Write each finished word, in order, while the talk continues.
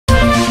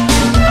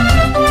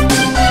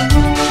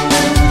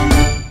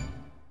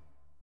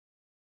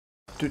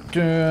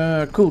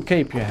Cool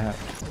cape you have.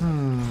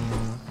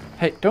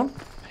 Hey, don't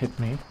hit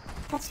me.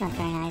 That's not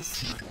very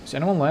nice. Is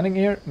anyone landing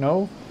here?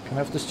 No? Can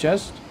I have this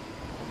chest?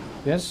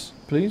 Yes,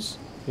 please.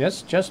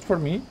 Yes, chest for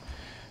me.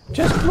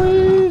 Chest,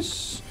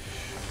 please.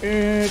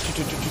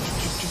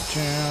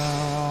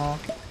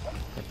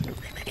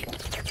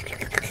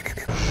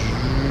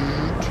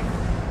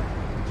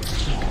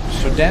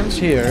 So dance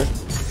here.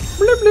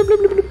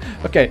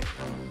 Okay.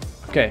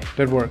 Okay,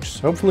 that works.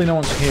 Hopefully no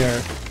one's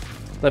here.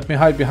 Let me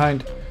hide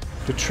behind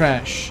the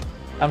trash.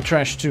 I'm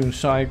trash too,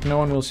 so no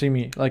one will see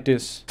me like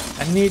this.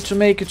 I need to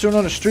make it to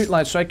another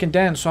streetlight so I can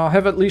dance. So I'll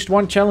have at least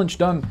one challenge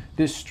done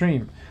this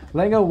stream.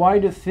 Lego, why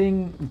the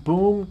thing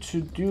boom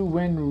to do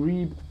when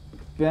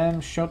re-bam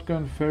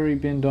shotgun fairy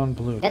bin on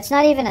blue? That's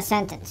not even a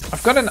sentence.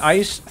 I've got an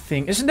ice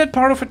thing. Isn't that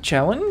part of a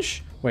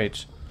challenge?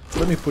 Wait,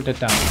 let me put that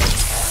down.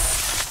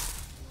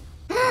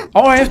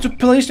 Oh, I have to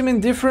place them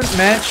in different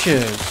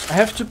matches. I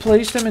have to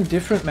place them in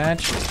different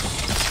matches.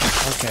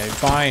 Okay,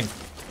 fine.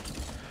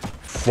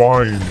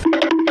 Fine.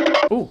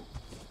 Oh,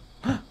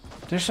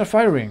 there's a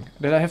fire ring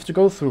that I have to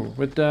go through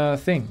with the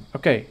thing.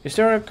 Okay, is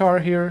there a car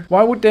here?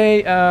 Why would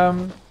they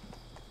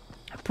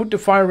put the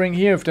fire ring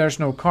here if there's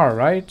no car,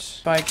 right?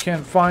 If I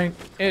can find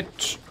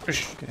it. There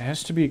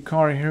has to be a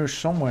car here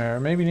somewhere.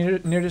 Maybe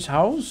near this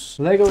house?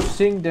 Lego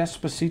sing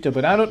Despacito,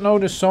 but I don't know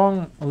the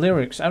song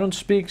lyrics. I don't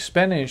speak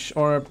Spanish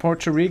or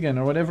Puerto Rican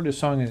or whatever the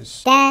song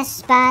is.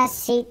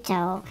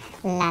 Despacito,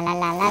 la la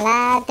la la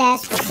la,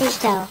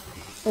 Despacito.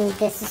 Ooh,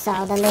 this is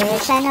all the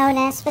lyrics I know,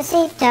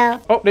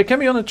 Despacito. Oh, they can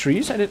be on the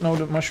trees? I didn't know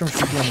the mushrooms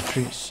could be on the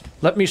trees.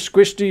 Let me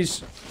squish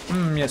these.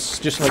 Yes,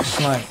 just like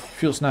slime.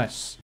 Feels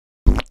nice.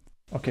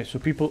 Okay, so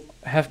people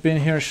have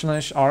been here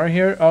 / are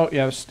here. Oh,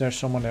 yes, there's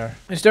someone there.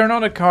 Is there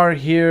not a car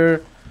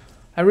here?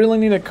 I really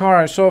need a car.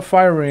 I saw a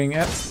fire ring.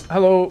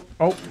 Hello.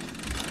 Oh.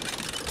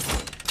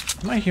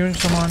 Am I hearing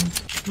someone?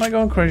 Am I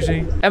going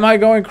crazy? Am I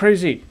going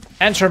crazy?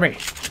 Answer me.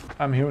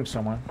 I'm hearing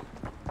someone.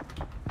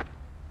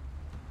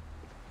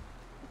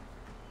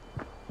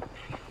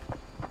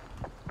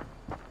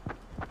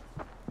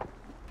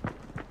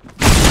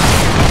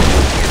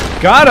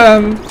 Got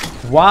him!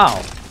 Wow.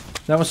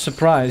 That was a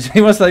surprise.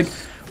 He was like,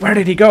 where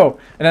did he go?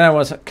 And then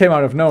I came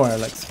out of nowhere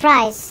like,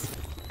 surprise.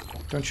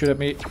 Don't shoot at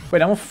me.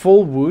 Wait, I'm a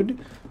full wood?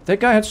 That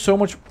guy had so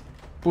much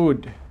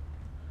wood.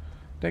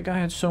 That guy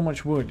had so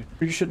much wood.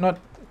 You should not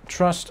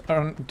trust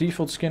our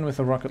default skin with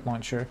a rocket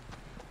launcher.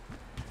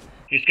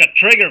 He's got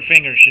trigger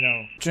fingers, you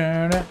know.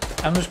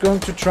 I'm just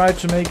going to try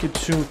to make it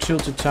to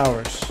Tilted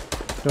Towers.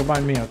 Don't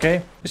mind me,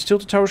 okay? Is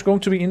Tilted Towers going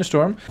to be in the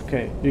storm?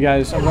 Okay, you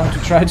guys, I'm going to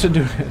try to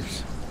do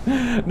this.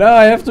 No,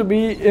 I have to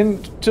be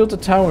in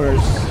Tilted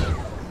Towers.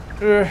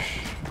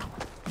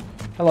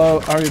 Hello,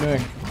 how are you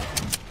doing?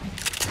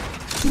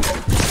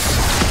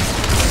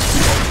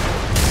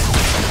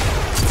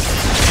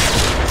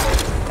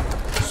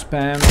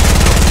 Spam.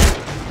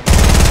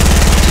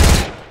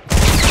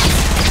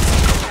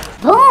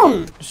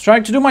 Boom! Just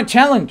trying to do my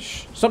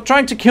challenge. Stop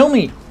trying to kill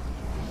me.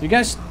 You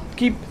guys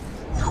keep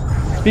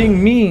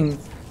being mean.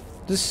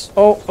 This.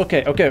 Oh,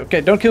 okay, okay,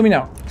 okay. Don't kill me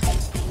now.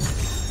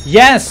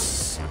 Yes!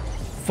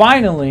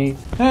 Finally.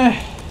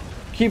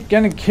 Keep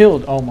getting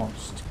killed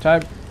almost.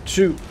 Type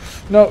 2.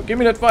 No, give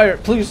me that fire,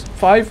 please.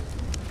 5,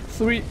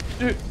 3,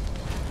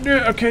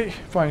 okay,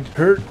 fine.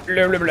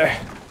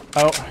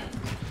 Oh.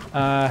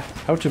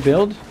 How to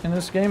build in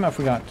this game? I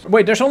forgot.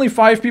 Wait, there's only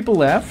 5 people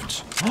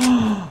left.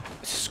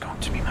 This is going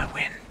to be my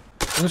win.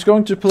 I'm just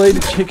going to play the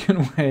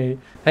chicken way.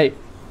 Hey.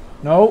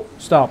 No,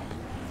 stop.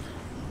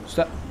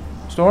 Stop.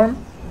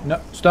 Storm? No,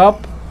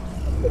 stop.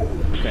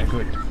 Okay,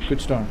 good. Good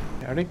storm.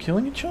 Are they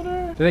killing each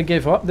other? Did they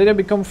give up? Did they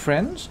become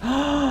friends?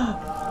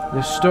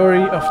 The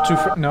story of 2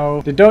 friends.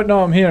 No, they don't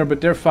know I'm here, but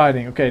they're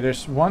fighting. Okay,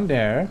 there's one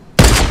there.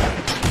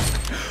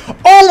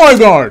 Oh my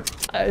god!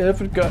 I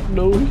haven't got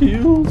no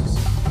heals.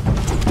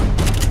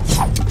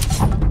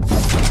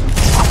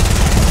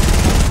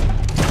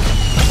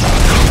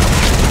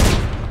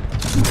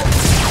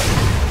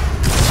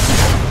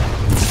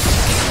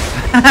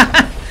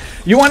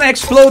 You wanna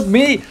explode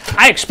me?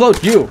 I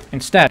explode you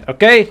instead,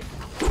 okay?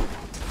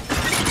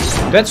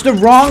 That's the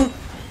wrong...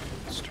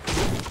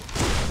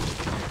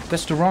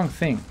 That's the wrong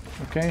thing,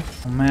 okay?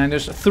 Oh man,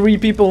 there's 3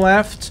 people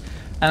left.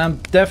 And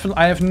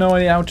I have no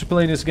idea how to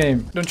play this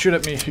game. Don't shoot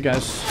at me, you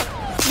guys.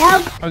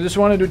 Nope. I just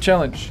want to do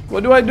challenge.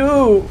 What do I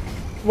do?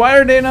 Why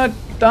are they not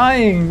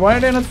dying? Why are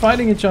they not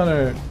fighting each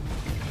other?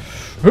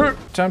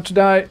 Time to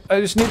die. I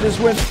just need this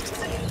win.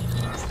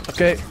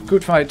 Okay,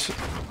 good fight.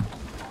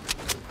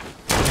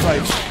 Good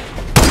fight.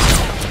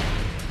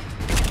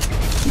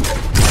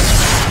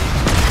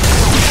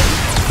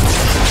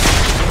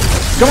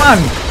 Come on!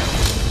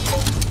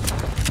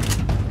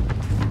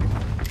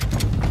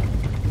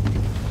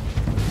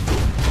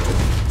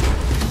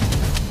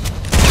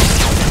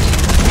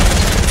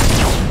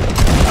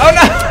 Oh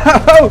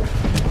no!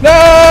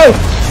 No!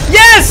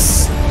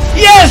 Yes!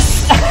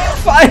 Yes!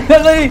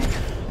 Finally!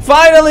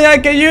 Finally I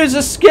can use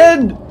a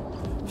skin!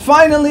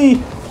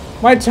 Finally!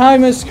 My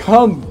time has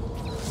come!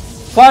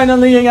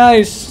 Finally,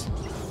 guys!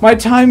 My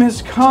time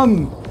has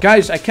come!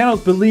 Guys, I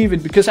cannot believe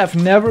it because I've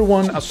never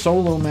won a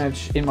solo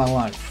match in my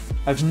life.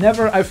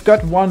 I've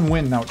got one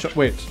win now.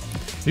 Wait,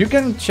 you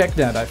can check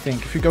that, I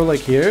think. If you go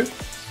like here,